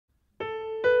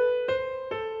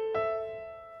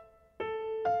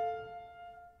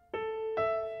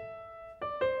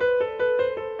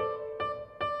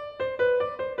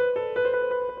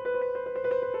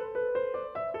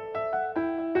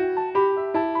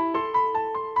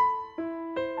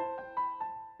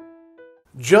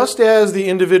Just as the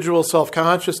individual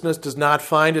self-consciousness does not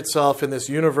find itself in this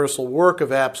universal work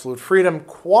of absolute freedom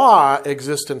qua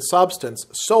existent substance,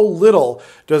 so little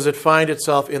does it find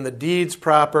itself in the deeds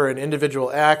proper and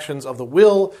individual actions of the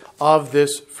will of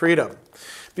this freedom.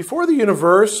 Before the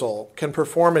universal can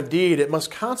perform a deed, it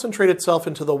must concentrate itself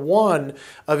into the one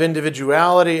of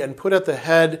individuality and put at the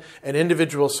head an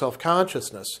individual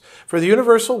self-consciousness. For the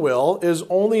universal will is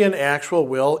only an actual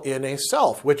will in a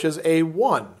self, which is a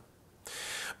one.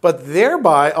 But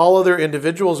thereby, all other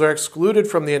individuals are excluded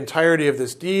from the entirety of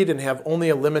this deed and have only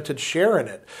a limited share in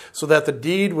it, so that the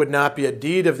deed would not be a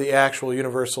deed of the actual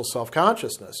universal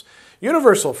self-consciousness.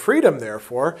 Universal freedom,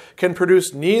 therefore, can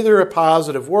produce neither a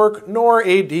positive work nor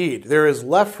a deed. There is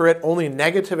left for it only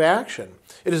negative action.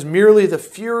 It is merely the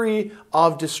fury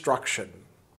of destruction.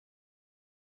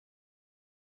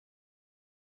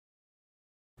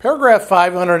 Paragraph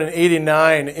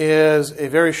 589 is a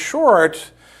very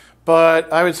short,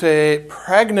 but I would say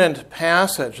pregnant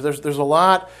passage. There's a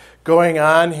lot going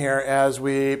on here as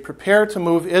we prepare to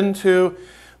move into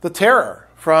the terror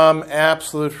from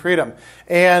absolute freedom.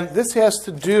 And this has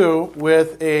to do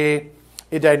with a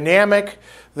dynamic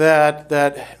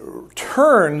that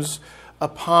turns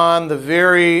upon the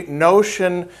very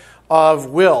notion of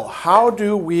will. How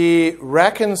do we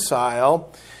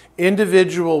reconcile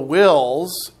individual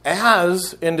wills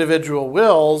as individual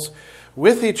wills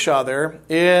with each other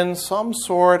in some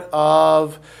sort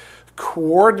of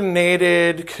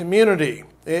coordinated community,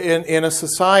 in a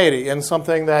society, in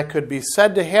something that could be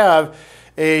said to have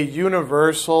a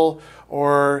universal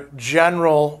or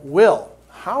general will?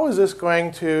 How is this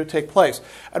going to take place?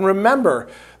 And remember,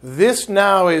 this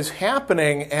now is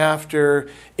happening after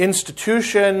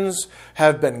institutions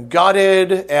have been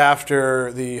gutted,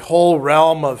 after the whole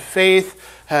realm of faith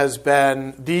has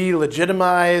been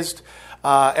delegitimized,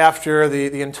 after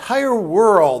the entire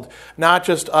world, not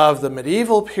just of the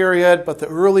medieval period, but the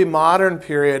early modern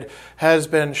period, has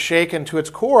been shaken to its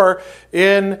core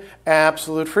in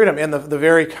absolute freedom, in the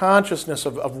very consciousness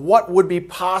of what would be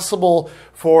possible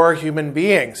for human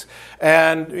beings.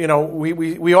 And, you know,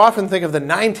 we often think of the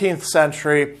 19th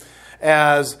century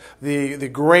as the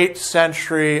great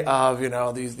century of, you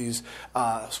know, these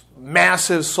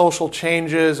massive social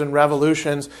changes and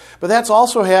revolutions, but that's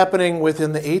also happening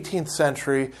within the 18th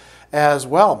century as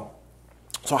well.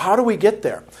 So how do we get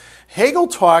there? Hegel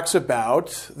talks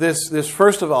about this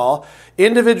first of all,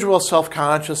 individual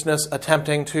self-consciousness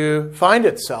attempting to find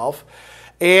itself,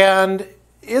 and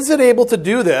is it able to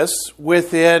do this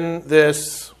within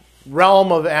this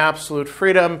realm of absolute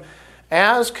freedom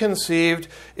as conceived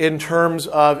in terms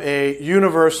of a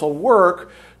universal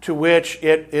work to which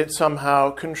it somehow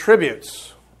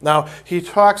contributes. Now, he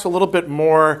talks a little bit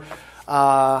more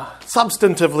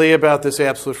substantively about this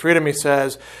absolute freedom. He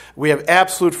says, we have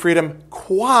absolute freedom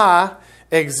qua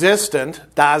existent,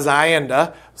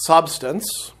 daseiende,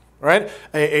 substance, right?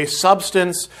 A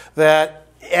substance that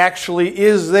actually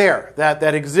is there,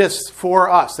 that exists for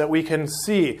us, that we can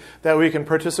see, that we can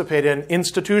participate in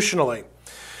institutionally.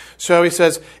 So he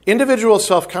says, individual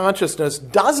self-consciousness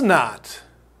does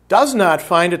not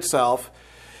find itself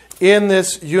in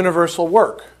this universal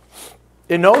work.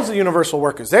 It knows the universal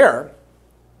work is there,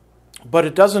 but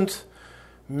it doesn't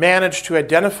manage to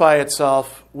identify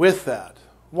itself with that.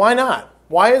 Why not?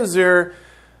 Why is there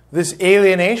this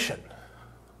alienation,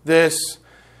 this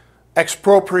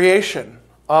expropriation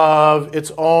of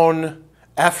its own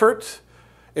effort,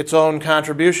 its own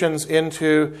contributions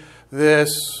into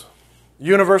this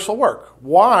universal work?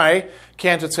 Why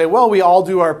can't it say, well, we all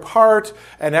do our part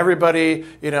and everybody,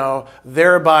 you know,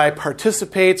 thereby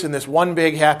participates in this one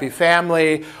big happy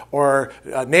family or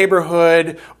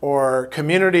neighborhood or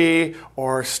community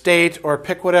or state, or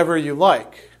pick whatever you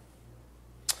like?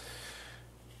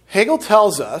 Hegel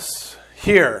tells us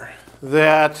here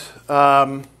that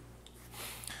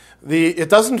it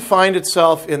doesn't find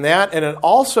itself in that, and it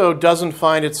also doesn't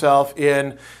find itself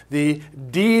in the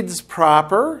deeds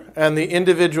proper and the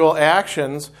individual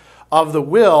actions of the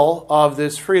will of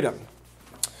this freedom.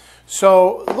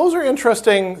 So those are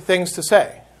interesting things to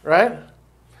say, right?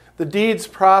 The deeds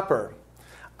proper.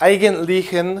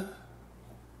 Eigentlichen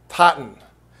Taten.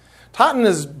 Taten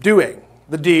is doing,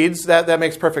 the deeds. That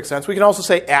makes perfect sense. We can also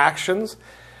say actions.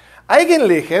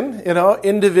 Eigentlichen, you know,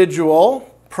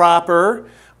 individual, proper,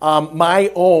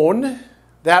 my own,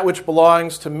 that which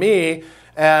belongs to me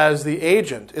as the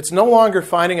agent. It's no longer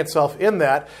finding itself in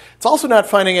that. It's also not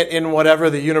finding it in whatever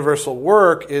the universal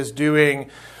work is doing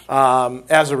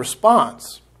as a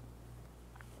response.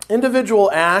 Individual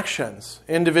actions,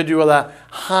 individuelle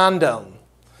Handlungen,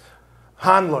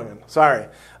 sorry.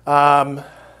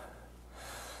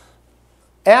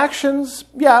 Actions,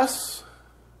 yes.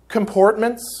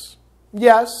 Comportments,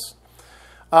 yes.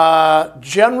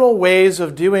 General ways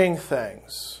of doing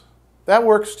things, that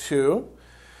works too.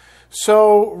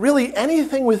 So really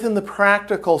anything within the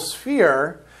practical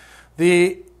sphere,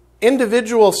 the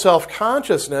individual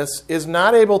self-consciousness is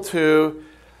not able to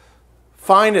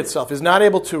find itself, is not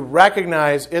able to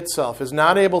recognize itself, is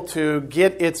not able to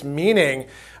get its meaning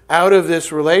out of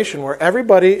this relation where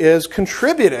everybody is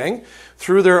contributing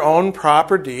through their own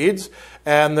proper deeds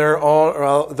and their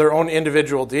own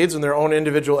individual deeds and their own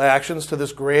individual actions to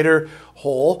this greater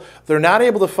whole. They're not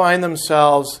able to find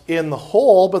themselves in the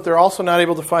whole, but they're also not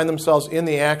able to find themselves in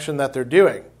the action that they're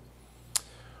doing.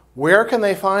 Where can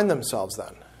they find themselves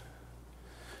then?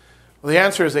 Well, the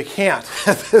answer is they can't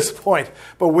at this point.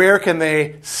 But where can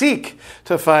they seek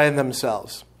to find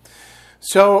themselves?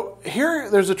 So here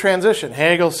there's a transition.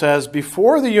 Hegel says,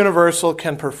 before the universal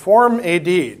can perform a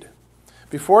deed,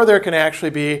 before there can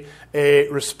actually be a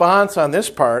response on this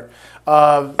part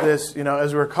of this,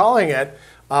 as we're calling it,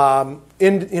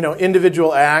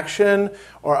 individual action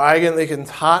or Eigentlichen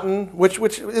Taten,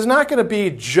 which is not going to be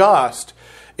just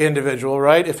individual,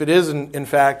 right? If it is in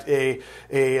fact a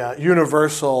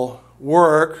universal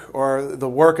work or the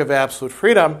work of absolute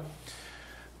freedom,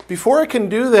 before it can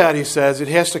do that, he says, it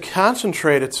has to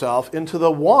concentrate itself into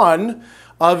the one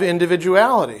of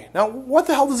individuality. Now, what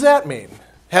the hell does that mean?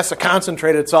 It has to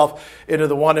concentrate itself into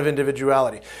the one of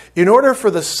individuality. In order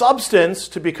for the substance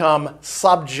to become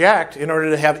subject, in order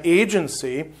to have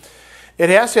agency, it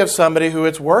has to have somebody who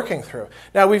it's working through.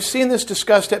 Now, we've seen this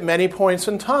discussed at many points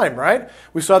in time, right?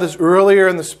 We saw this earlier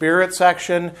in the Spirit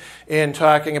section in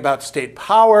talking about state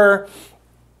power,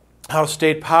 how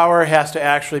state power has to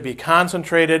actually be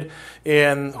concentrated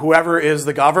in whoever is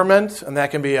the government, and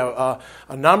that can be a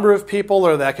number of people,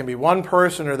 or that can be one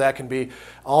person, or that can be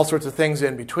all sorts of things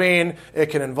in between. It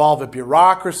can involve a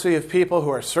bureaucracy of people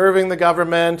who are serving the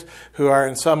government, who are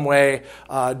in some way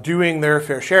doing their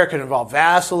fair share. It can involve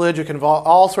vassalage, it can involve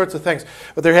all sorts of things.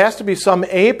 But there has to be some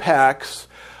apex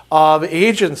of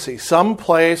agency, some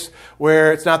place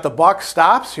where it's not the buck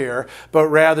stops here, but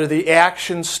rather the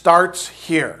action starts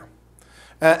here.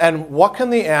 And what can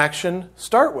the action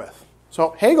start with?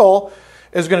 So Hegel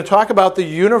is going to talk about the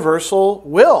universal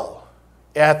will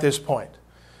at this point.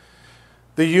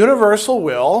 The universal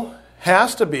will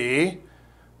has to be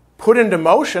put into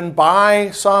motion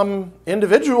by some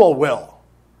individual will.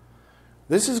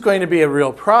 This is going to be a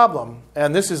real problem,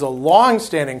 and this is a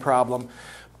long-standing problem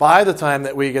by the time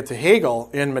that we get to Hegel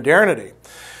in modernity.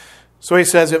 So he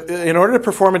says, in order to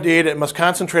perform a deed, it must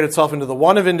concentrate itself into the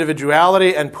one of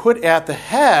individuality and put at the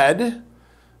head,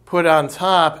 put on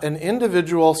top, an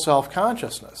individual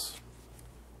self-consciousness.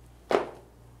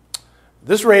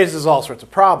 This raises all sorts of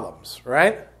problems,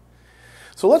 right?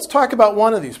 So let's talk about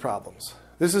one of these problems.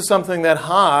 This is something that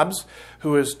Hobbes,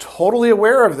 who is totally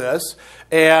aware of this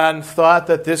and thought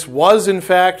that this was, in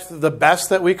fact, the best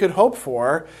that we could hope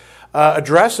for,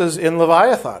 addresses in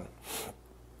Leviathan.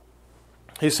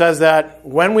 He says that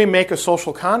when we make a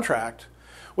social contract,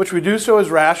 which we do so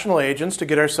as rational agents to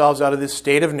get ourselves out of this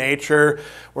state of nature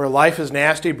where life is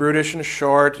nasty, brutish, and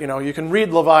short. You can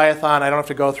read Leviathan. I don't have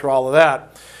to go through all of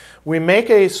that. We make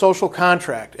a social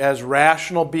contract as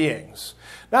rational beings.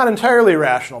 Not entirely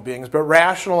rational beings, but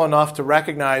rational enough to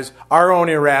recognize our own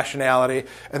irrationality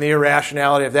and the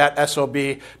irrationality of that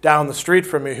SOB down the street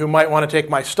from me who might want to take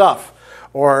my stuff,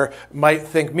 or might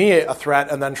think me a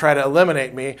threat and then try to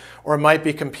eliminate me, or might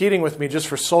be competing with me just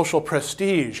for social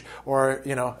prestige, or,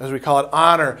 as we call it,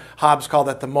 honor. Hobbes called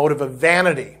that the motive of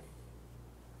vanity.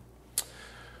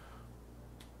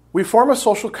 We form a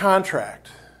social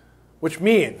contract, which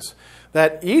means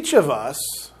that each of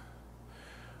us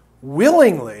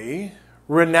willingly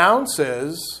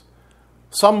renounces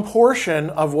some portion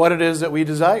of what it is that we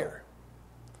desire,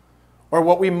 or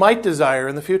what we might desire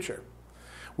in the future.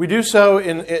 We do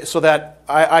so so that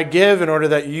I give in order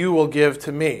that you will give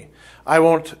to me. I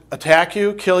won't attack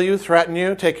you, kill you, threaten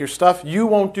you, take your stuff. You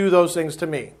won't do those things to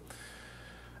me.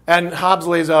 And Hobbes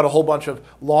lays out a whole bunch of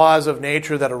laws of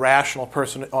nature that a rational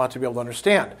person ought to be able to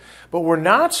understand. But we're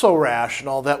not so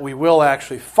rational that we will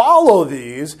actually follow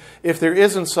these if there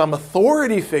isn't some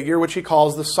authority figure, which he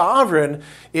calls the sovereign,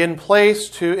 in place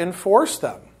to enforce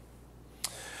them.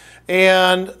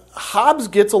 And Hobbes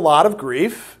gets a lot of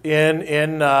grief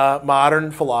in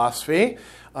modern philosophy,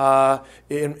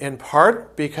 in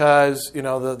part because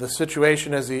the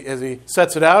situation as he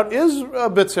sets it out is a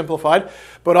bit simplified,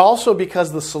 but also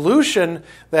because the solution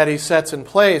that he sets in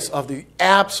place of the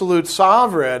absolute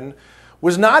sovereign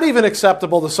was not even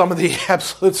acceptable to some of the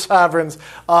absolute sovereigns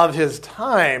of his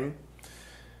time.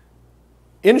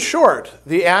 In short,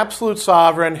 the absolute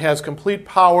sovereign has complete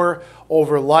power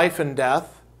over life and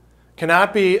death,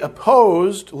 cannot be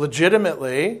opposed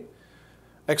legitimately,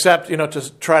 except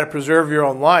to try to preserve your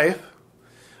own life,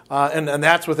 and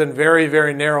that's within very,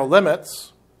 very narrow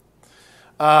limits.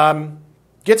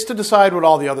 Gets to decide what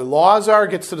all the other laws are,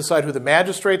 gets to decide who the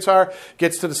magistrates are,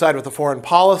 gets to decide what the foreign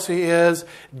policy is,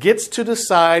 gets to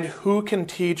decide who can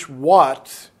teach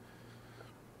what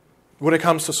when it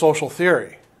comes to social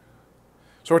theory.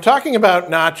 So we're talking about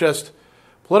not just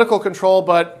political control,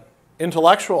 but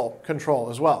intellectual control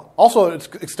as well. Also, it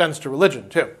extends to religion,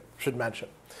 too, should mention.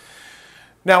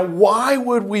 Now, why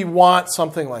would we want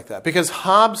something like that? Because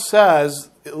Hobbes says,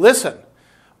 listen,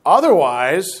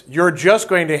 otherwise, you're just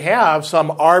going to have some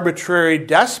arbitrary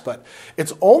despot.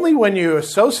 It's only when you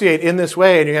associate in this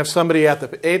way and you have somebody at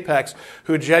the apex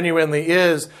who genuinely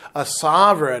is a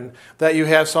sovereign that you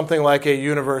have something like a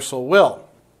universal will.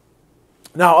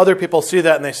 Now, other people see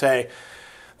that and they say,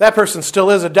 that person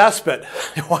still is a despot.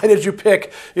 Why did you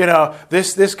pick,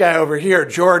 this guy over here,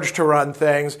 George, to run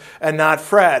things and not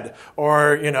Fred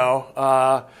or,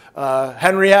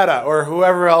 Henrietta or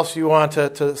whoever else you want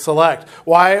to select?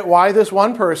 Why this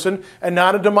one person and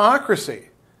not a democracy?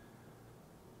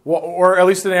 Or at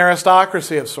least an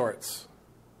aristocracy of sorts.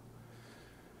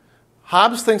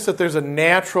 Hobbes thinks that there's a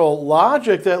natural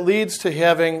logic that leads to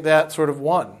having that sort of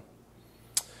one.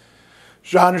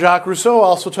 Jean-Jacques Rousseau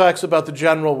also talks about the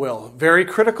general will. Very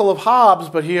critical of Hobbes,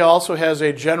 but he also has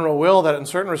a general will that in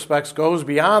certain respects goes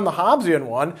beyond the Hobbesian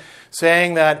one,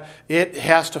 saying that it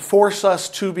has to force us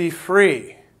to be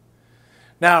free.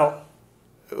 Now,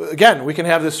 again, we can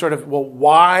have this sort of,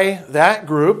 why that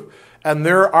group and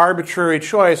their arbitrary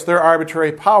choice, their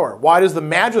arbitrary power? Why does the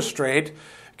magistrate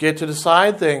get to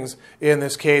decide things in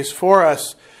this case for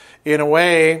us in a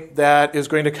way that is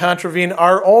going to contravene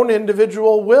our own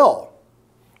individual will?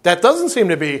 That doesn't seem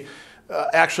to be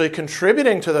actually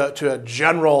contributing to a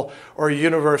general or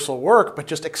universal work, but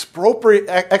just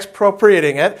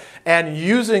expropriating it and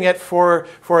using it for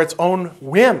its own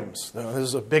whims. Now, this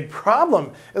is a big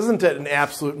problem, isn't it, in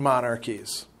absolute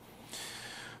monarchies?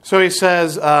 So he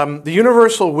says, the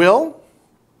universal will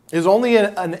is only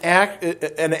an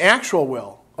actual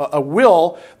will, a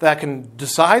will that can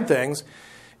decide things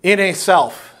in a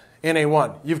self, in a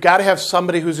one. You've got to have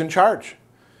somebody who's in charge.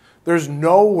 There's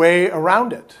no way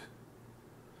around it.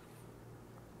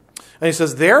 And he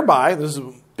says, thereby, this is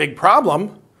a big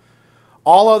problem,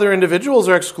 all other individuals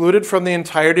are excluded from the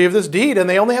entirety of this deed, and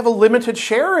they only have a limited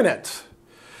share in it,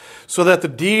 so that the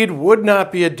deed would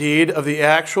not be a deed of the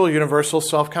actual universal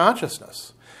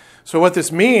self-consciousness. So what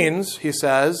this means, he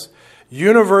says,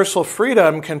 universal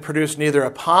freedom can produce neither a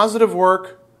positive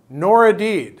work nor a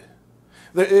deed.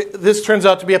 This turns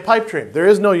out to be a pipe dream. There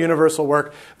is no universal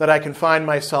work that I can find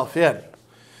myself in.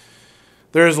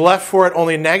 There is left for it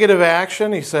only negative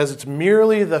action. He says it's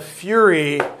merely the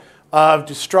fury of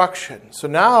destruction. So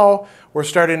now we're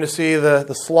starting to see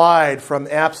the slide from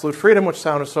absolute freedom, which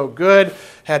sounded so good,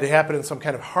 had to happen in some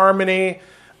kind of harmony,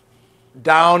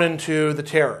 down into the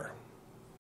terror.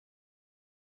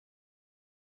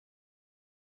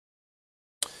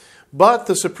 But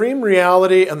the supreme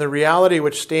reality and the reality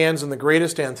which stands in the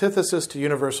greatest antithesis to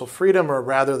universal freedom, or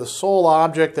rather the sole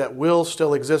object that will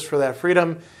still exist for that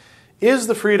freedom, is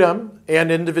the freedom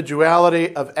and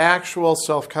individuality of actual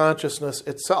self-consciousness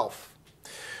itself.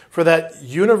 For that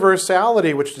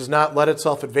universality which does not let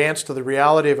itself advance to the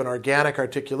reality of an organic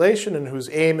articulation and whose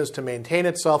aim is to maintain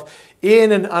itself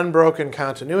in an unbroken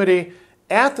continuity,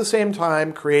 at the same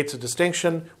time creates a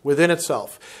distinction within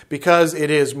itself, because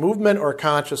it is movement or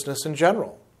consciousness in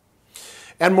general.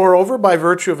 And moreover, by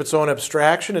virtue of its own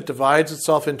abstraction, it divides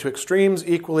itself into extremes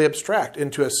equally abstract,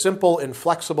 into a simple,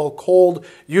 inflexible, cold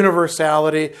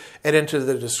universality, and into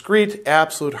the discrete,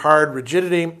 absolute, hard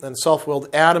rigidity and self-willed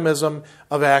atomism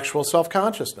of actual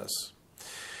self-consciousness.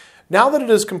 Now that it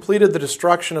has completed the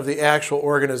destruction of the actual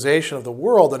organization of the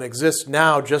world and exists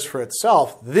now just for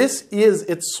itself, this is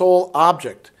its sole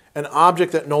object, an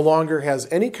object that no longer has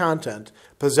any content,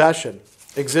 possession,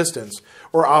 existence,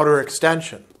 or outer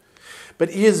extension, but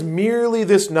is merely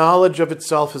this knowledge of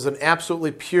itself as an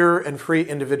absolutely pure and free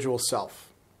individual self.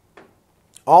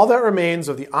 All that remains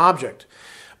of the object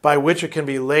by which it can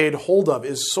be laid hold of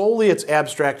is solely its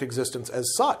abstract existence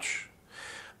as such.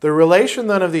 The relation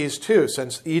then of these two,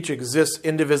 since each exists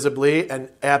indivisibly and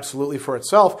absolutely for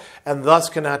itself, and thus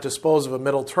cannot dispose of a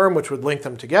middle term which would link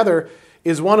them together,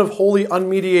 is one of wholly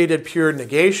unmediated pure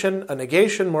negation, a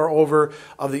negation, moreover,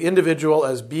 of the individual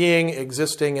as being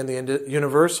existing in the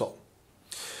universal.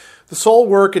 The sole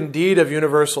work indeed of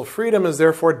universal freedom is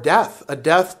therefore death, a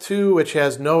death too which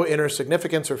has no inner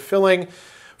significance or filling,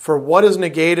 For what is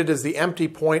negated is the empty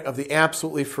point of the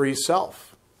absolutely free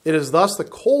self. It is thus the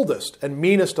coldest and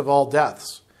meanest of all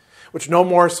deaths, with no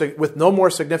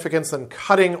more significance than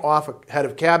cutting off a head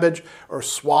of cabbage or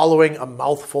swallowing a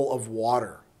mouthful of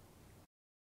water.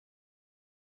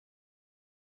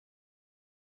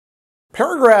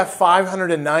 Paragraph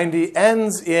 590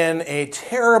 ends in a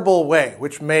terrible way,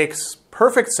 which makes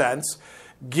perfect sense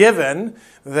given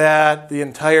that the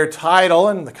entire title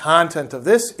and the content of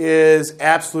this is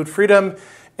absolute freedom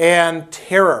and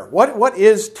terror. What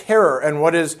is terror and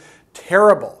what is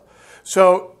terrible?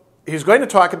 So he's going to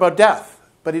talk about death,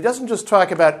 but he doesn't just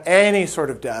talk about any sort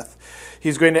of death.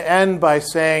 He's going to end by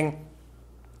saying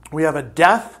we have a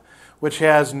death which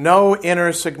has no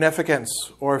inner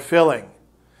significance or filling.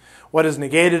 What is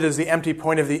negated is the empty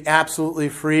point of the absolutely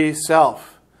free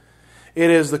self. It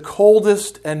is the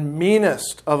coldest and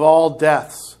meanest of all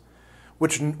deaths,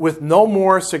 which with no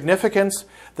more significance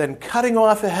than cutting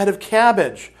off a head of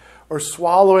cabbage or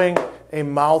swallowing a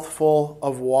mouthful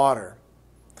of water.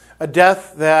 A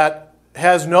death that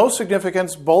has no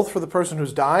significance both for the person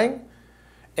who's dying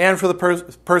and for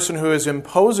the person who is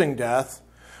imposing death,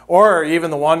 or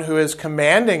even the one who is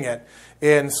commanding it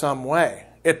in some way.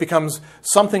 It becomes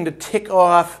something to tick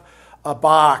off a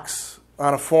box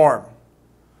on a form.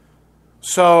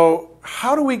 So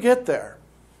how do we get there?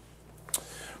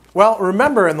 Well,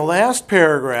 remember in the last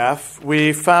paragraph,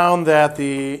 we found that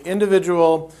the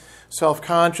individual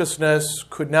self-consciousness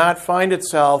could not find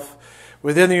itself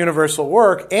within the universal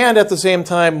work, and at the same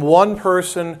time, one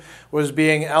person was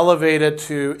being elevated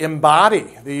to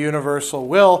embody the universal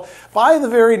will by the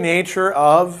very nature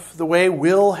of the way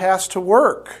will has to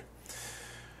work.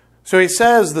 So he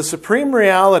says the supreme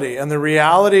reality and the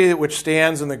reality which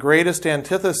stands in the greatest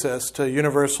antithesis to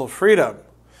universal freedom,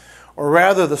 or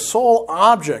rather the sole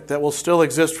object that will still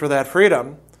exist for that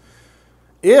freedom,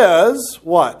 is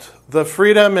what? The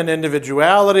freedom and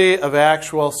individuality of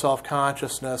actual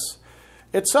self-consciousness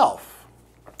itself.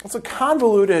 It's a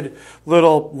convoluted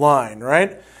little line,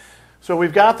 right? So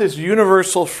we've got this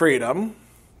universal freedom,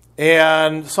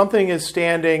 and something is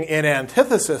standing in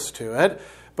antithesis to it,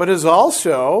 but is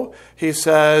also, he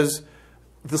says,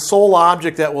 the sole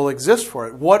object that will exist for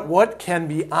it. What can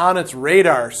be on its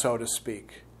radar, so to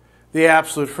speak? The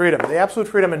absolute freedom. The absolute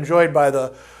freedom enjoyed by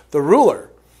the ruler.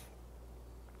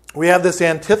 We have this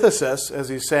antithesis, as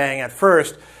he's saying at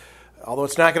first, although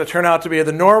it's not going to turn out to be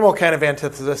the normal kind of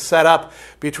antithesis set up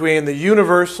between the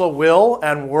universal will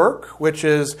and work, which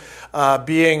is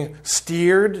being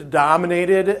steered,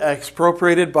 dominated,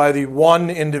 expropriated by the one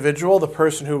individual, the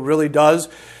person who really does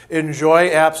enjoy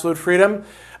absolute freedom,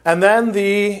 and then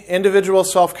the individual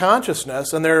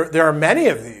self-consciousness. And there are many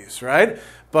of these, right?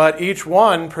 But each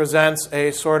one presents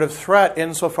a sort of threat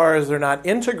insofar as they're not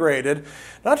integrated,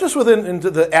 not just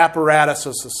into the apparatus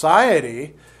of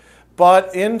society,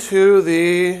 but into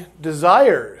the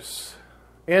desires,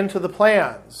 into the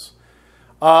plans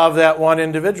of that one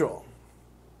individual.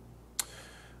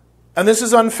 And this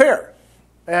is unfair.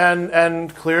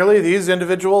 And clearly these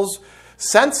individuals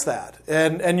sense that.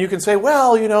 And you can say,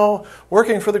 well, you know,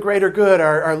 working for the greater good,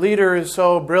 our leader is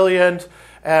so brilliant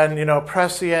and, you know,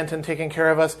 prescient and taking care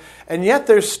of us. And yet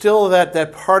there's still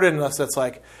that part in us that's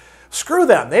like, screw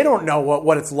them. They don't know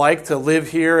what it's like to live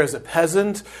here as a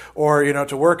peasant, or, you know,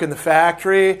 to work in the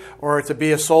factory, or to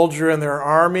be a soldier in their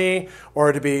army,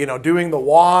 or to be, you know, doing the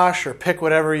wash, or pick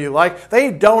whatever you like. They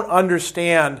don't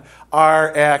understand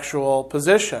our actual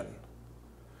position.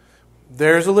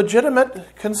 There's a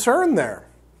legitimate concern there.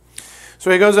 So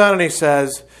he goes on and he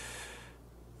says,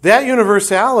 that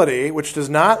universality, which does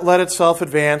not let itself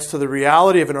advance to the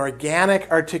reality of an organic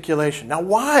articulation. Now,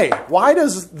 why? Why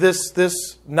does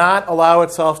this not allow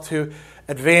itself to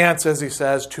advance, as he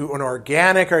says, to an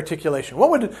organic articulation?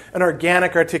 What would an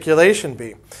organic articulation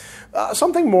be?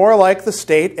 Something more like the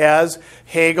state as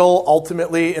Hegel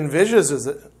ultimately envisions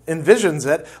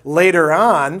it later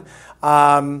on,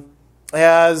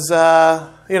 as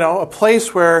you know, a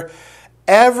place where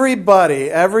everybody,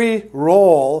 every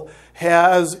role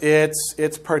has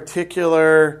its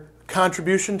particular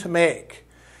contribution to make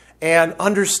and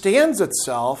understands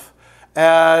itself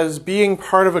as being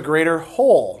part of a greater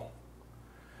whole.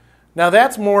 Now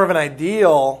that's more of an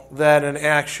ideal than an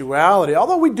actuality,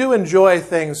 although we do enjoy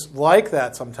things like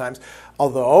that sometimes.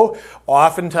 Although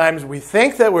oftentimes we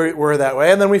think that we're that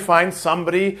way, and then we find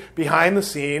somebody behind the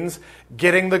scenes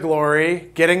getting the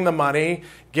glory, getting the money,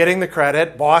 getting the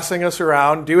credit, bossing us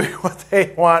around, doing what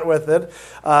they want with it.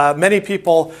 Many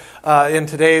people in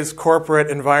today's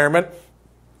corporate environment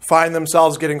find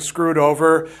themselves getting screwed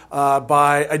over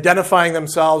by identifying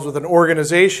themselves with an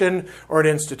organization or an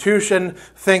institution,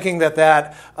 thinking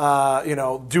that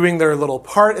doing their little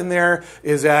part in there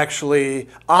is actually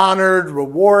honored,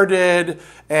 rewarded,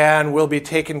 and will be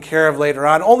taken care of later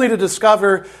on, only to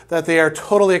discover that they are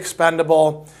totally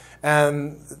expendable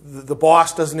and the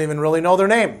boss doesn't even really know their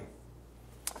name.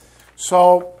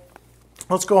 So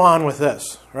let's go on with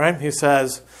this, right? He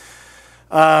says,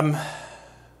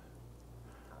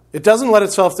 it doesn't let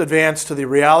itself advance to the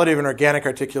reality of an organic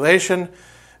articulation.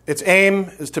 Its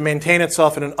aim is to maintain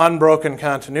itself in an unbroken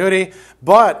continuity,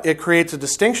 but it creates a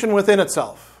distinction within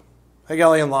itself.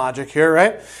 Hegelian logic here,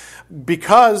 right?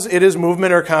 Because it is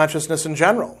movement or consciousness in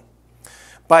general.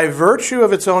 By virtue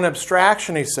of its own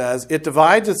abstraction, he says, it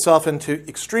divides itself into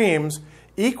extremes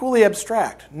equally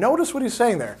abstract. Notice what he's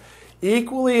saying there.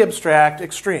 Equally abstract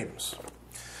extremes.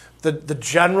 The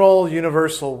general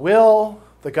universal will,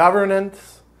 the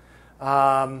governance,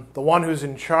 the one who's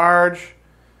in charge,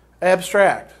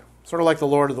 abstract, sort of like the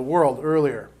Lord of the world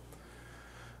earlier.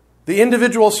 The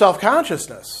individual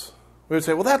self-consciousness, we would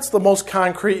say, well, that's the most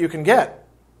concrete you can get.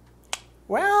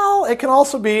 Well, it can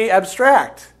also be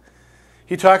abstract.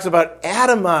 He talks about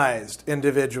atomized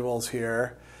individuals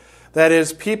here, that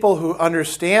is, people who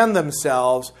understand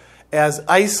themselves as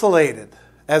isolated,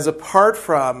 as apart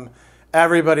from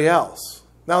everybody else.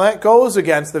 Now, that goes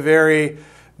against the very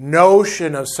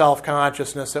notion of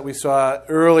self-consciousness that we saw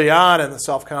early on in the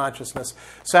self-consciousness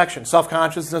section.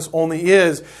 Self-consciousness only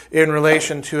is in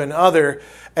relation to an other,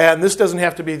 and this doesn't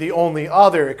have to be the only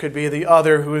other. It could be the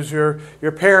other who is your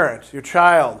parent, your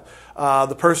child,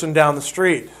 the person down the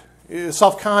street.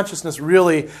 Self-consciousness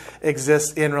really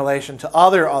exists in relation to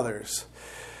other others.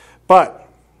 But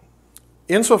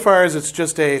insofar as it's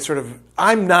just a sort of,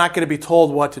 I'm not going to be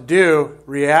told what to do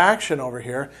reaction over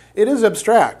here, it is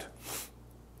abstract.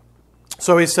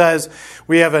 So he says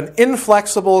we have an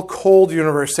inflexible, cold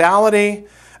universality,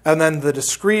 and then the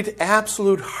discrete,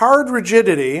 absolute, hard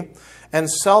rigidity and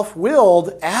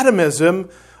self-willed atomism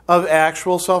of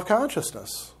actual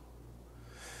self-consciousness.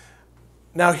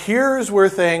 Now here's where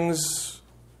things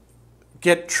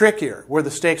get trickier, where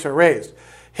the stakes are raised.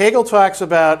 Hegel talks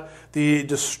about the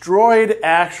destroyed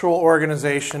actual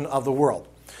organization of the world.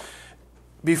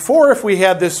 Before, if we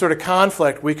had this sort of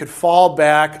conflict, we could fall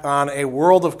back on a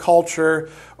world of culture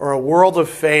or a world of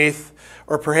faith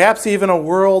or perhaps even a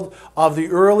world of the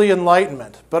early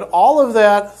Enlightenment. But all of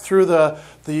that, through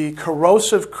the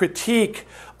corrosive critique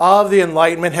of the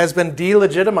Enlightenment, has been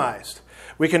delegitimized.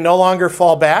 We can no longer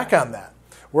fall back on that.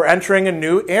 We're entering a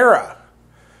new era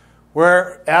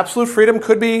where absolute freedom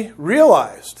could be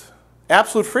realized.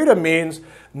 Absolute freedom means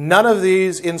none of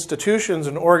these institutions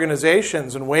and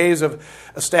organizations and ways of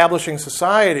establishing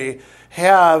society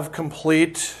have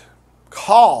complete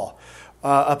call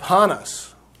upon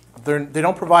us. They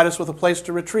don't provide us with a place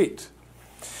to retreat.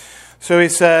 So he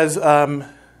says,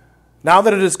 now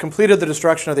that it has completed the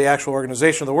destruction of the actual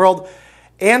organization of the world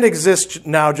and exists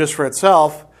now just for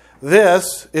itself,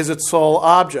 this is its sole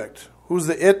object. Who's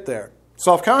the it there?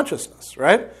 Self-consciousness,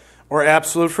 right? Or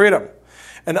absolute freedom.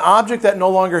 An object that no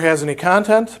longer has any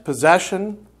content,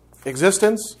 possession,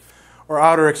 existence, or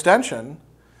outer extension,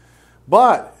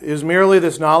 but is merely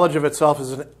this knowledge of itself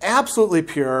as an absolutely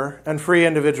pure and free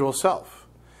individual self.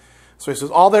 So he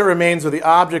says, all that remains of the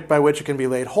object by which it can be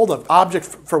laid hold of. Object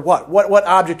for what? What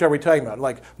object are we talking about?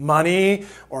 Like money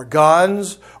or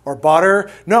guns or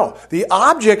butter? No, the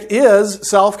object is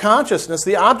self-consciousness.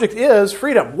 The object is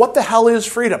freedom. What the hell is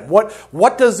freedom?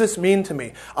 What does this mean to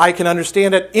me? I can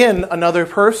understand it in another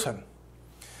person.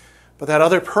 But that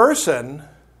other person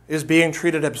is being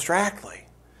treated abstractly.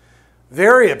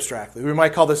 Very abstractly. We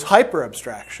might call this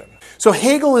hyper-abstraction. So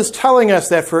Hegel is telling us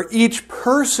that for each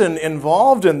person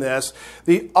involved in this,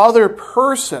 the other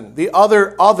person, the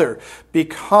other,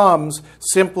 becomes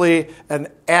simply an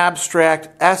abstract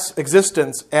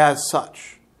existence as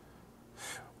such.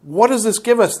 What does this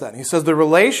give us then? He says the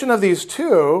relation of these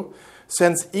two,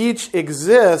 since each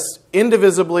exists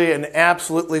indivisibly and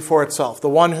absolutely for itself. The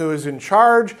one who is in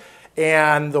charge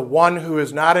and the one who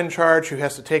is not in charge, who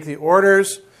has to take the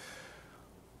orders.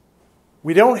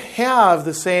 We don't have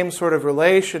the same sort of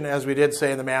relation as we did,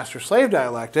 say, in the master-slave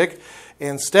dialectic.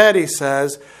 Instead, he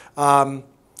says, the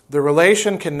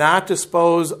relation cannot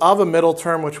dispose of a middle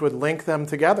term which would link them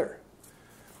together.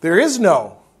 There is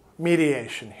no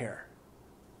mediation here.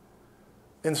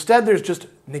 Instead, there's just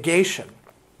negation.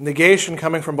 Negation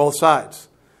coming from both sides.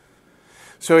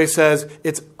 So he says,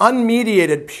 it's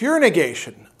unmediated, pure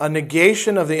negation, a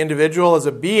negation of the individual as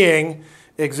a being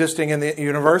existing in the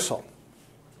universal.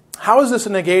 How is this a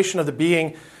negation of the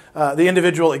being the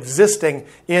individual existing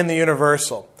in the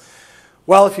universal.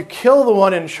 Well, if you kill the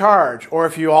one in charge, or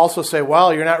if you also say,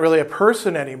 well, you're not really a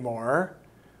person anymore,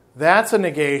 that's a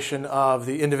negation of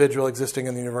the individual existing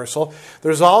in the universal.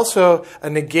 There's also a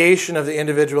negation of the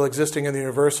individual existing in the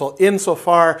universal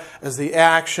insofar as the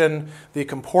action, the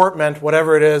comportment,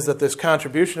 whatever it is that this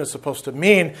contribution is supposed to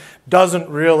mean, doesn't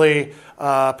really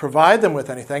provide them with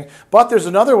anything. But there's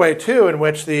another way, too, in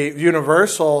which the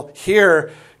universal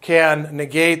here can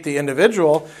negate the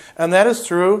individual, and that is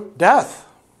through death.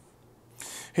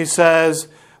 He says,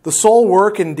 the sole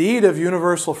work indeed of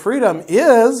universal freedom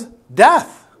is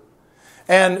death.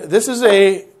 And this is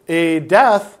a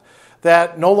death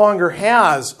that no longer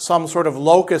has some sort of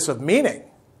locus of meaning.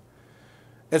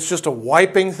 It's just a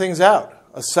wiping things out,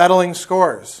 a settling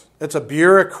scores. It's a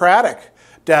bureaucratic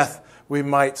death, we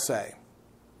might say.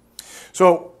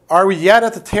 So are we yet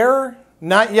at the terror?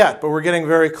 Not yet, but we're getting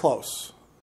very close.